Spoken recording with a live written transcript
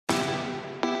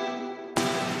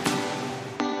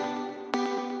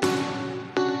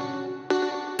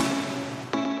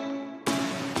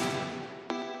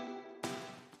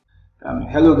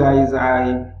Hello guys,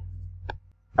 I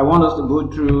want us to go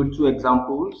through two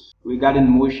examples regarding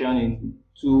motion in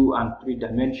 2 and 3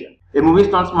 dimensions. A movie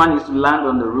stuntsman is to land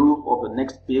on the roof of the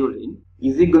next building.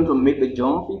 Is he going to make the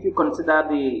jump? If you consider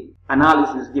the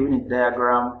analysis given in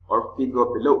diagram or figure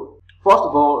below. First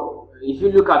of all, if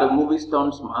you look at the movie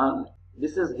stuntsman,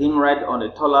 this is him right on a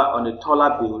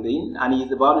taller building, and he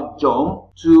is about to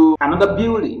jump to another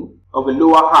building of a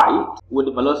lower height with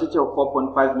a velocity of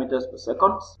 4.5 meters per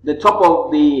second. The top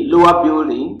of the lower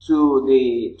building to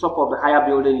the top of the higher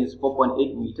building is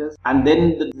 4.8 meters, and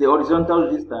then the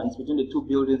horizontal distance between the two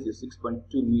buildings is 6.2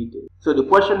 meters. So the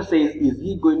question says, is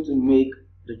he going to make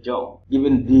the jump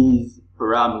given these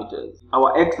parameters?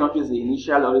 Our x naught is the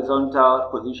initial horizontal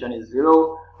position is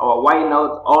 0. Our y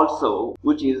naught also,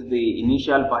 which is the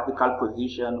initial vertical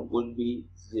position, would be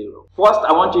 0. First,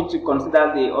 I want you to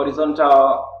consider the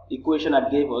horizontal equation that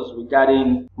gave us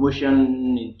regarding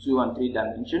motion in 2 and 3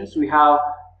 dimensions. We have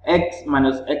x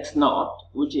minus x naught,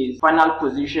 which is final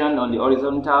position on the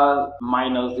horizontal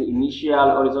minus the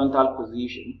initial horizontal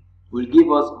position, will give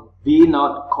us v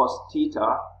naught cos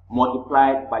theta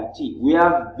multiplied by t,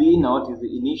 where v naught is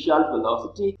the initial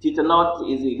velocity, theta naught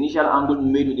is the initial angle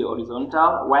made with the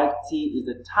horizontal, while t is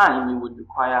the time you would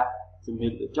require to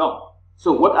make the jump.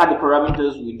 So what are the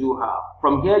parameters we do have?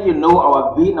 From here, you know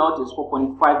our v naught is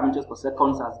 4.5 meters per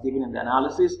second as given in the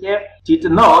analysis here. Theta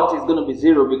naught is going to be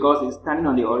 0 because it's standing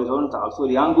on the horizontal, so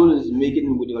the angle is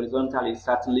making with the horizontal is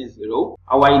certainly 0.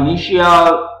 Our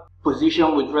initial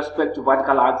position with respect to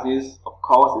vertical axis, of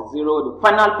course, is 0. The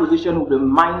final position will be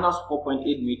minus 4.8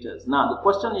 meters. Now, the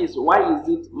question is, why is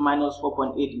it minus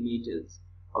 4.8 meters?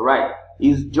 Alright,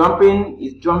 is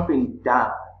jumping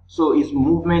down. So its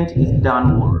movement is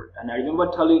downward. And I remember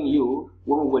telling you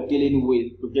when we were dealing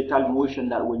with projectile motion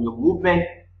that when your movement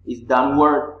is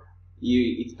downward,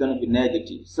 it's going to be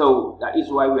negative. So that is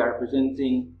why we are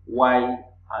representing y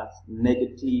as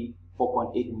negative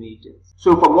 4.8 meters.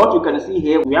 So from what you can see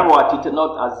here, we have our theta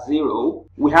naught as 0.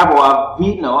 We have our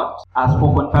v naught as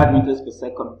 4.5 meters per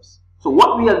second. So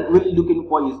what we are really looking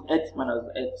for is x minus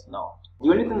x naught. The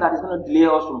only thing that is going to delay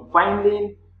us from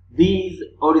finding these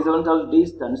horizontal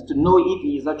distance to know if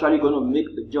he is actually going to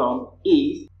make the jump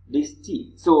is this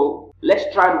t. So let's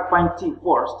try to find t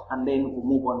first, and then we'll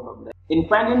move on from there. In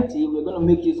finding t, we're going to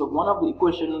make use of one of the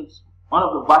equations, one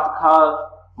of the vertical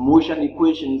motion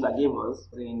equations I gave us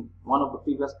in one of the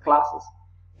previous classes.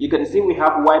 You can see we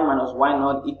have y minus y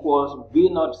naught equals v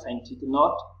naught sin theta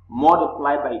naught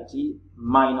multiplied by t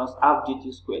minus half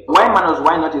gt squared. Y minus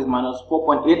y naught is minus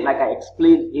 4.8, like I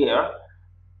explained here.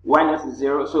 Y naught is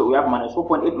 0, so we have minus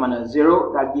 4.8 minus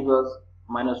 0, that gives us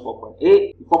minus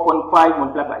 4.8. 4.5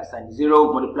 multiplied by sin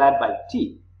 0 multiplied by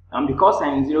t. And because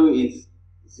sin 0 is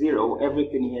 0,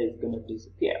 everything here is going to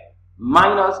disappear.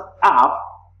 Minus half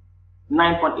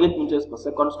 9.8 meters per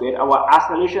second squared. Our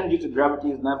acceleration due to gravity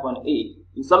is 9.8.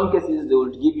 In some cases, they will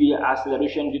give you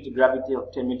acceleration due to gravity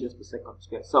of 10 meters per second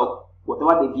squared. So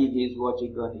whatever they give you is what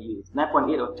you're going to use,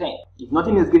 9.8 or 10. If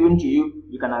nothing is given to you,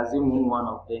 you can assume any one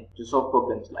of them to solve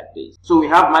problems like this. So we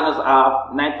have minus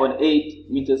half 9.8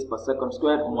 meters per second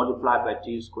squared multiplied by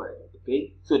t squared.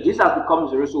 Okay, so this has become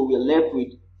 0, so we are left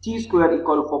with t squared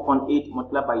equal to 4.8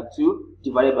 multiplied by 2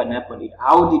 divided by 9.8.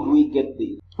 How did we get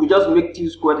this? We just make t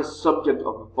squared the subject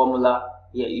of the formula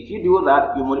here. If you do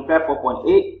that, you multiply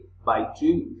 4.8 by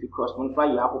 2. If you cross multiply,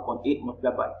 you have 4.8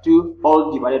 multiplied by 2,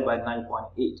 all divided by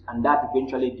 9.8. And that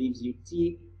eventually gives you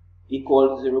t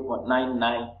equals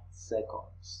 0.99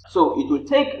 seconds. So it will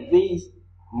take this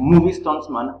movie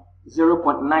stuntsman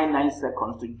 0.99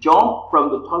 seconds to jump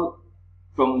from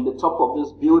the top of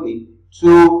this building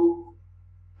to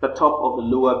the top of the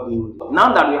lower building.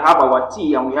 Now that we have our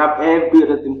t and we have every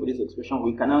other thing for this expression,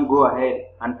 we can now go ahead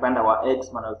and find our x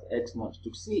minus x naught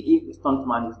to see if the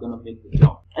stuntman is going to make the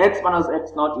jump. X minus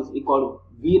x naught is equal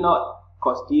to v naught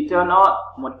cos theta naught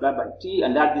multiplied by t,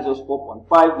 and that gives us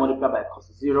 4.5 multiplied by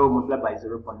cos 0 multiplied by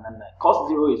 0.99. Cos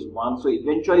 0 is 1, so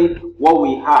eventually what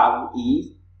we have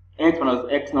is x minus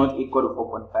x naught equal to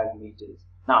 4.5 meters.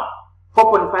 Now,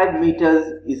 4.5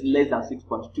 meters is less than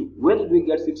 6.2. Where did we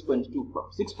get 6.2 from?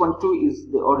 6.2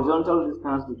 is the horizontal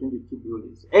distance between the two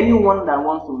buildings. Anyone that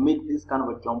wants to make this kind of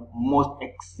a jump must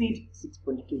exceed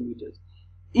 6.2 meters.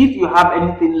 If you have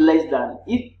anything less than,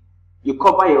 if you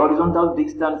cover a horizontal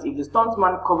distance, if the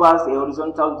stuntman covers a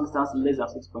horizontal distance less than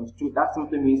 6.2, that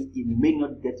simply means he may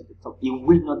not get to the top. He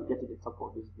will not get to the top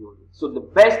of this building. So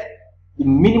the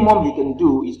minimum he can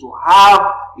do is to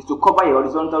cover a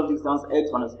horizontal distance x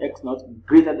minus x naught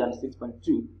greater than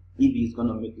 6.2 if he is going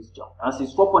to make this jump. And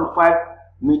since 4.5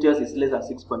 meters is less than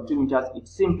 6.2 meters, it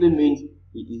simply means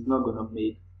he is not going to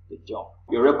make the jump.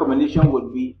 Your recommendation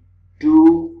would be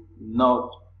Do not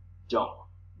jump.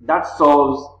 That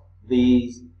solves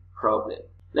this problem.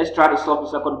 Let's try to solve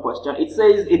the second question. It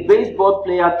says a baseball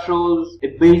player throws a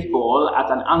baseball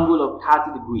at an angle of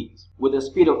 30 degrees with a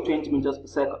speed of 20 meters per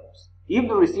second. If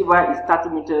the receiver is 30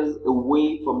 meters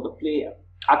away from the player,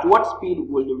 at what speed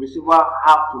will the receiver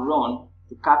have to run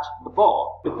to catch the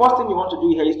ball? The first thing you want to do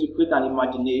here is to create an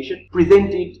imagination,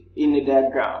 present it in a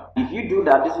diagram. If you do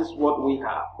that, this is what we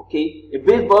have, okay? A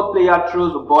baseball player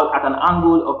throws a ball at an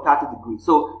angle of 30 degrees.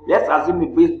 So let's assume a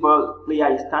baseball player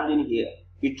is standing here.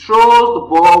 He throws the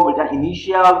ball with an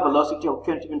initial velocity of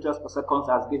 20 meters per second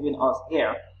as given us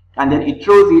here, and then he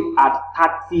throws it at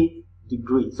 30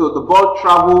 degrees. So the ball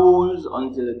travels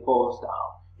until it falls down.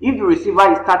 If the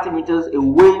receiver is 30 meters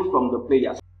away from the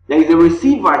player, there is a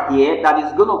receiver here that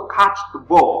is going to catch the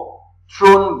ball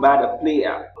thrown by the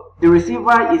player. The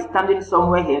receiver is standing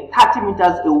somewhere here 30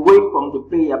 meters away from the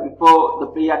player before the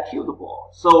player threw the ball.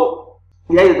 So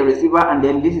here is the receiver, and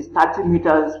then this is 30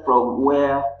 meters from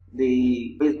where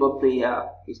the baseball player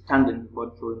is standing before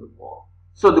throwing the ball.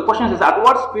 So the question is, at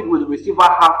what speed will the receiver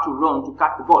have to run to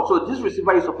catch the ball? So this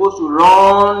receiver is supposed to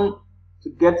run to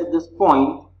get to this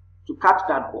point to catch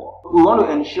that ball. We want to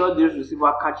ensure this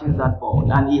receiver catches that ball,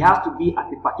 and he has to be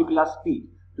at a particular speed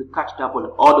to catch that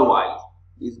ball, otherwise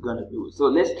he's going to lose. So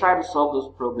let's try to solve this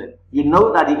problem. You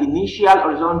know that the initial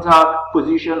horizontal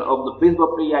position of the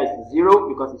baseball player is 0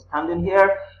 because he's standing here,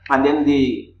 and then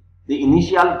the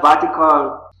initial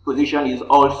vertical position is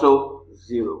also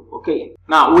 0. Okay,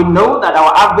 now we know that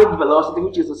our average velocity,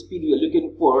 which is the speed we are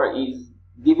looking for, is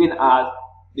given as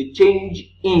the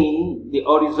change in the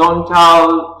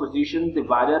horizontal position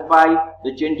divided by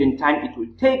the change in time it will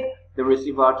take the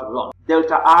receiver to run.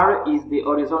 Delta R is the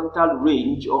horizontal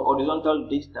range or horizontal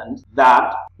distance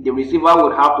that the receiver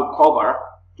would have to cover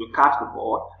to catch the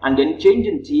ball, and then change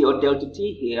in T or delta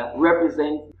T here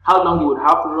represents how long he would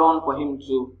have to run for him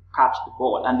to catch the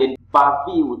ball, and then bar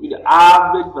V would be the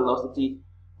average velocity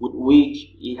with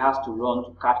which he has to run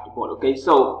to catch the ball. Okay,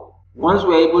 so once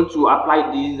we're able to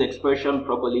apply this expression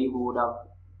properly, we would have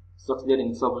succeeded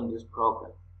in solving this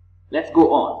problem. Let's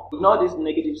go on. Ignore this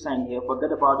negative sign here.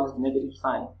 Forget about this negative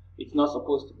sign. It's not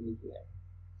supposed to be here.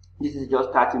 This is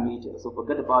just 30 meters, so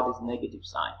forget about this negative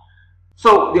sign.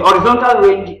 So the horizontal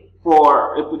range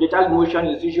for a projectile motion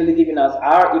is usually given as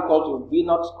R equal to V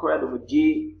naught squared over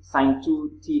G sine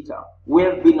 2 theta,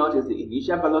 where V naught is the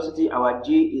initial velocity, our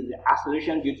G is the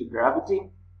acceleration due to gravity,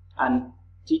 and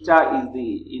theta is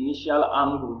the initial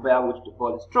angle via which the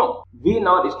ball is thrown. V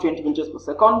naught is 20 meters per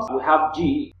second. We have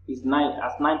G is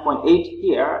 9.8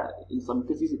 here. In some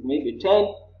cases it may be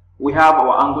 10. We have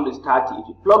our angle is 30. If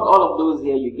you plug all of those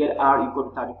here, you get R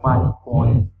equal to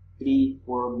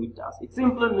 35.34 meters. It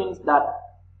simply means that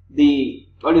the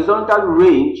horizontal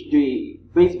range the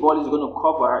baseball is going to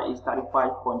cover is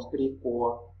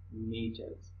 35.34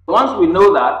 meters. Once we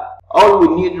know that, all we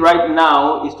need right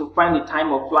now is to find the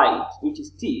time of flight, which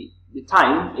is T, the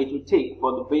time it will take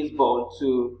for the baseball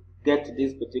to get to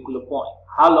this particular point.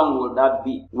 How long will that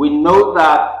be? We know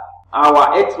that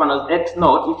our x minus x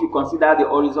naught, if you consider the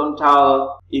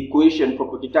horizontal equation for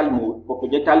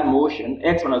projectile motion,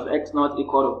 x minus x naught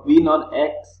equal to v naught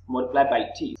x multiplied by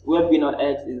t, where v naught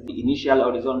x is the initial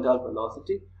horizontal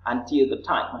velocity and t is the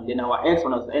time, and then our x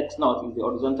minus x naught is the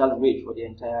horizontal rate for the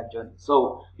entire journey.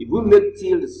 So if we make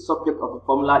t the subject of the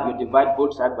formula, you divide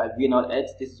both sides by v naught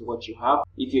x, this is what you have.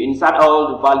 If you insert all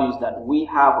the values that we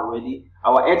have already,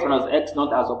 our x minus x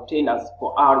naught as obtained as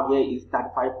for r here is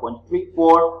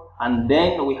 35.34, and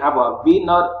then we have our v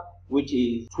naught, which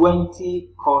is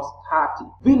 20 cos 30.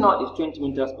 V naught is 20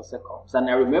 meters per second. And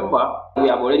I remember we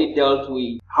have already dealt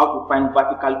with how to find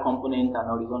vertical component and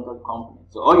horizontal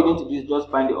component. So all you need to do is just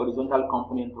find the horizontal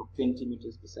component of 20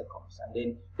 meters per second, and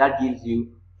then that gives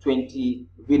you 20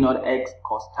 v naught x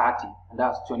cos 30, and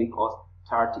that's 20 cos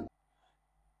 30.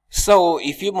 So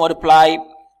if you multiply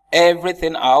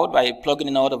everything out by plugging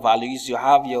in all the values, you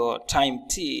have your time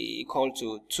t equal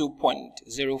to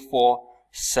 2.04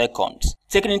 seconds.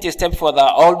 Taking it a step further,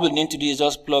 all we need to do is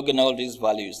just plug in all these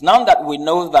values. Now that we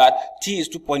know that t is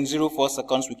 2.04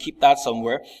 seconds, we keep that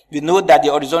somewhere. We know that the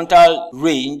horizontal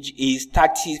range is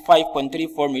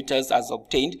 35.34 meters as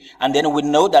obtained, and then we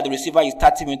know that the receiver is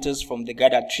 30 meters from the guy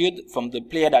that from the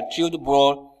player that threw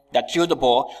the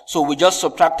ball. So we just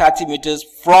subtract 30 meters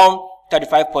from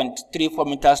 35.34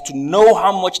 meters to know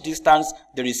how much distance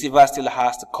the receiver still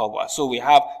has to cover. So we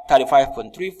have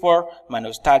 35.34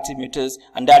 minus 30 meters,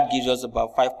 and that gives us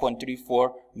about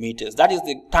 5.34 meters. That is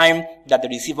the time that the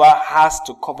receiver has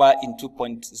to cover in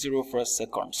 2.04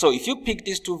 seconds. So if you pick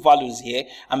these two values here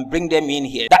and bring them in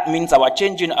here, that means our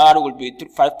change in R will be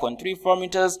 5.34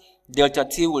 meters, delta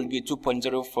t will be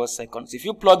 2.04 seconds. If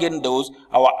you plug in those,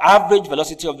 our average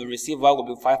velocity of the receiver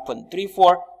will be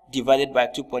 5.34 divided by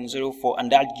 2.04,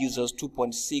 and that gives us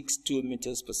 2.62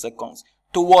 meters per second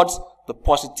towards the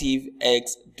positive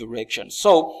x direction.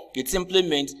 So it simply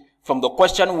means, from the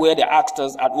question where they asked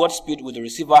us at what speed would the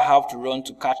receiver have to run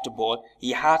to catch the ball,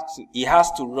 he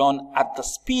has to run at the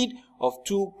speed of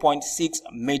 2.6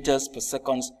 meters per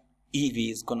second if he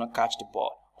is gonna catch the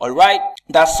ball. Alright,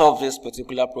 that solves this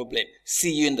particular problem.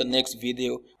 See you in the next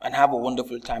video, and have a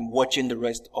wonderful time watching the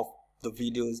rest of the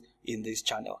videos in this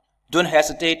channel. Don't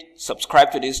hesitate,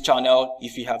 subscribe to this channel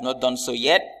if you have not done so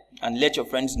yet, and let your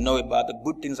friends know about the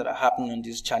good things that are happening on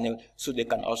this channel so they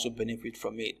can also benefit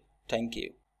from it. Thank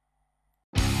you.